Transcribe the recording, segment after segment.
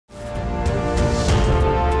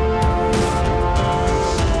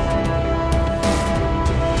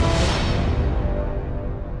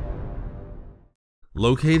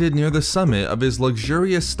Located near the summit of his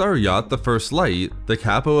luxurious star yacht, the First Light, the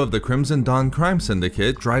capo of the Crimson Dawn crime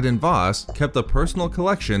syndicate, Dryden Vos, kept a personal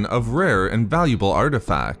collection of rare and valuable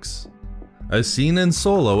artifacts. As seen in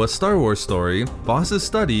Solo, a Star Wars story, Vos's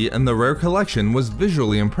study and the rare collection was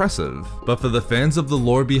visually impressive, but for the fans of the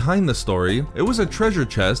lore behind the story, it was a treasure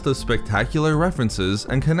chest of spectacular references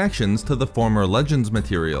and connections to the former Legends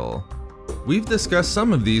material. We've discussed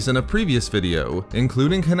some of these in a previous video,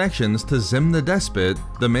 including connections to Zim the Despot,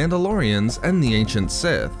 the Mandalorians, and the Ancient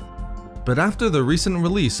Sith. But after the recent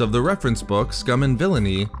release of the reference book Scum and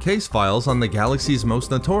Villainy, case files on the galaxy's most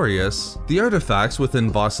notorious, the artifacts within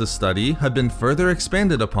Vos's study have been further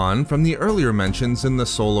expanded upon from the earlier mentions in the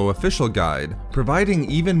Solo official guide, providing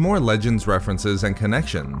even more Legends references and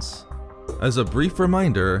connections. As a brief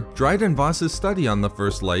reminder, Dryden Vos's study on the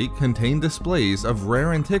First Light contained displays of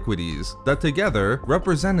rare antiquities that together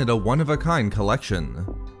represented a one-of-a-kind collection.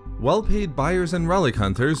 Well-paid buyers and relic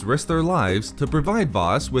hunters risked their lives to provide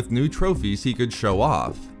Vos with new trophies he could show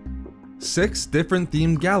off. 6 different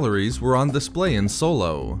themed galleries were on display in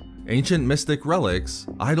Solo: ancient mystic relics,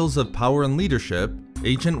 idols of power and leadership,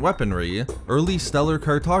 ancient weaponry, early stellar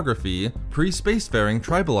cartography, pre-spacefaring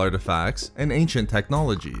tribal artifacts, and ancient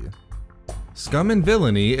technology. Scum and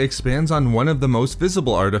Villainy expands on one of the most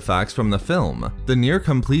visible artifacts from the film, the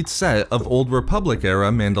near-complete set of Old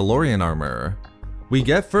Republic-era Mandalorian armor. We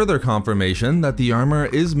get further confirmation that the armor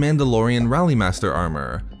is Mandalorian Rallymaster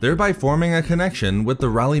armor, thereby forming a connection with the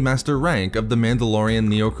Rallymaster rank of the Mandalorian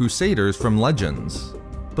Neo-Crusaders from Legends.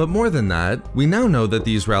 But more than that, we now know that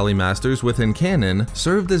these Rallymasters within Canon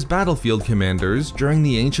served as battlefield commanders during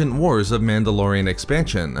the ancient wars of Mandalorian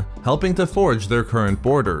expansion, helping to forge their current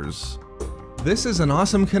borders. This is an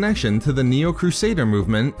awesome connection to the Neo-Crusader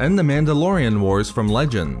movement and the Mandalorian Wars from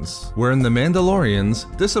Legends, wherein the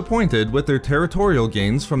Mandalorians, disappointed with their territorial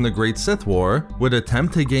gains from the Great Sith War, would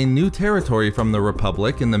attempt to gain new territory from the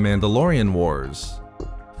Republic in the Mandalorian Wars.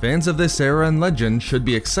 Fans of this era and legend should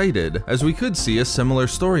be excited, as we could see a similar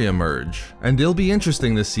story emerge, and it'll be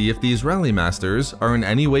interesting to see if these Rallymasters are in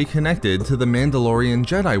any way connected to the Mandalorian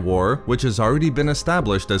Jedi War, which has already been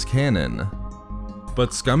established as canon.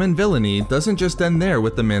 But Scum and Villainy doesn't just end there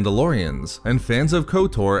with the Mandalorians, and fans of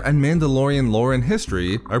KOTOR and Mandalorian lore and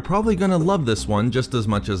history are probably gonna love this one just as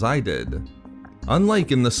much as I did.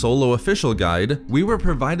 Unlike in the Solo official guide, we were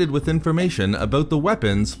provided with information about the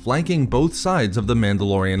weapons flanking both sides of the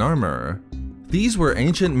Mandalorian armor. These were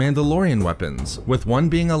ancient Mandalorian weapons, with one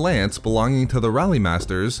being a lance belonging to the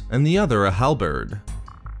Rallymasters and the other a halberd.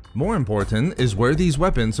 More important is where these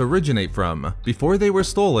weapons originate from, before they were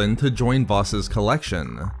stolen to join Vos's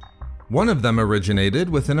collection. One of them originated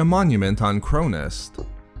within a monument on Cronist.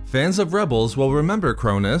 Fans of Rebels will remember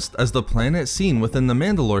Cronist as the planet seen within the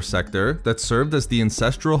Mandalore sector that served as the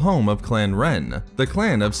ancestral home of Clan Wren, the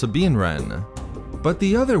clan of Sabine Wren. But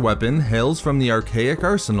the other weapon hails from the archaic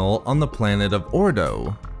arsenal on the planet of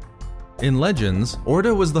Ordo. In Legends,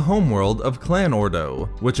 Ordo was the homeworld of Clan Ordo,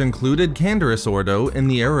 which included Canderous Ordo in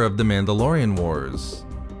the era of the Mandalorian Wars.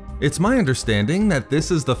 It's my understanding that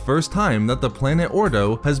this is the first time that the planet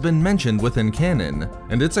Ordo has been mentioned within canon,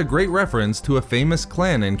 and it's a great reference to a famous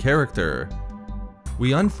clan and character.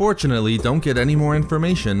 We unfortunately don't get any more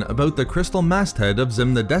information about the crystal masthead of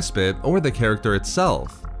Zim the Despot or the character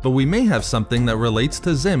itself, but we may have something that relates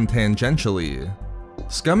to Zim tangentially.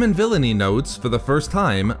 Scum and Villainy notes, for the first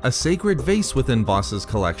time, a sacred vase within Vos's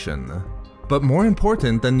collection. But more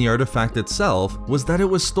important than the artifact itself was that it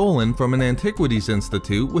was stolen from an antiquities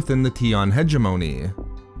institute within the Tion hegemony.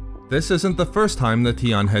 This isn't the first time the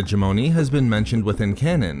Tion hegemony has been mentioned within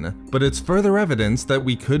canon, but it's further evidence that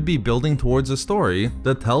we could be building towards a story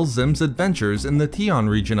that tells Zim's adventures in the Tion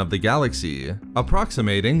region of the galaxy,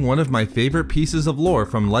 approximating one of my favorite pieces of lore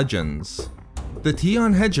from Legends. The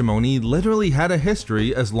Tion hegemony literally had a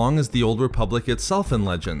history as long as the Old Republic itself in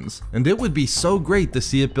Legends, and it would be so great to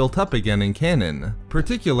see it built up again in canon,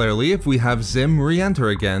 particularly if we have Zim re-enter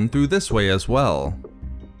again through this way as well.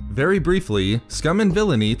 Very briefly, Scum and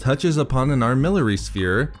Villainy touches upon an armillary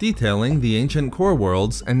sphere detailing the ancient core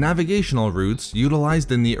worlds and navigational routes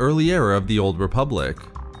utilized in the early era of the Old Republic.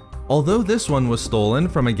 Although this one was stolen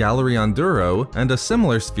from a gallery on Duro, and a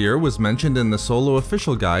similar sphere was mentioned in the Solo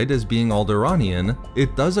official guide as being Alderaanian,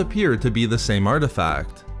 it does appear to be the same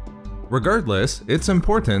artifact. Regardless, its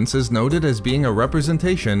importance is noted as being a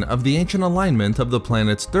representation of the ancient alignment of the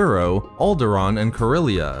planets Duro, Alderaan, and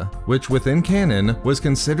Corellia, which within canon was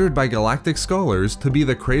considered by galactic scholars to be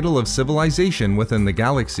the cradle of civilization within the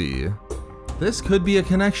galaxy. This could be a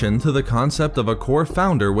connection to the concept of a core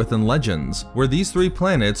founder within Legends, where these 3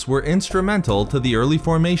 planets were instrumental to the early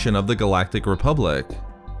formation of the Galactic Republic.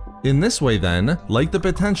 In this way then, like the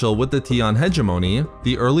potential with the Tion hegemony,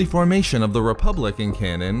 the early formation of the Republic in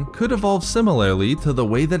canon could evolve similarly to the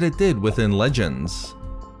way that it did within Legends.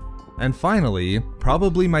 And finally,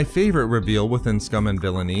 probably my favorite reveal within Scum and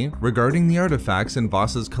Villainy regarding the artifacts in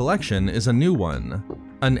Vos's collection is a new one: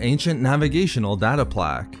 an ancient navigational data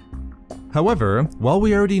plaque. However, while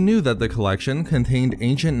we already knew that the collection contained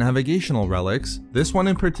ancient navigational relics, this one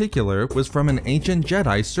in particular was from an Ancient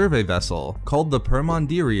Jedi survey vessel called the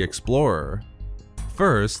Permandiri Explorer.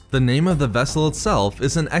 First, the name of the vessel itself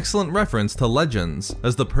is an excellent reference to Legends,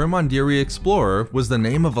 as the Permandiri Explorer was the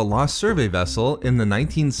name of a lost survey vessel in the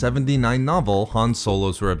 1979 novel Han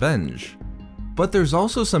Solo's Revenge. But there's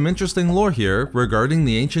also some interesting lore here regarding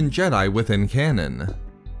the Ancient Jedi within canon.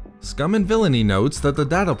 Scum and Villainy notes that the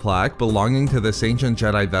data plaque belonging to this Ancient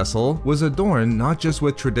Jedi vessel was adorned not just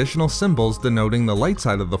with traditional symbols denoting the light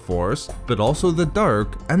side of the Force, but also the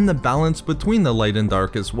dark and the balance between the light and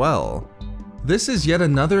dark as well. This is yet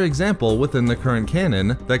another example within the current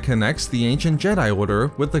canon that connects the Ancient Jedi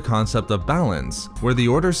Order with the concept of balance, where the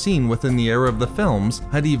order seen within the era of the films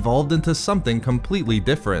had evolved into something completely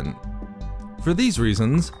different. For these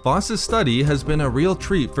reasons, Vos's study has been a real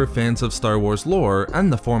treat for fans of Star Wars lore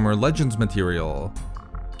and the former Legends material.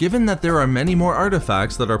 Given that there are many more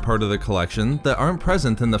artifacts that are part of the collection that aren't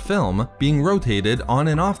present in the film, being rotated on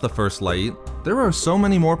and off the First Light, there are so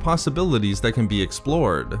many more possibilities that can be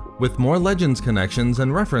explored, with more Legends connections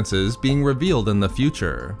and references being revealed in the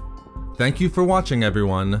future. Thank you for watching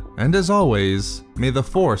everyone, and as always, may the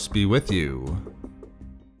Force be with you.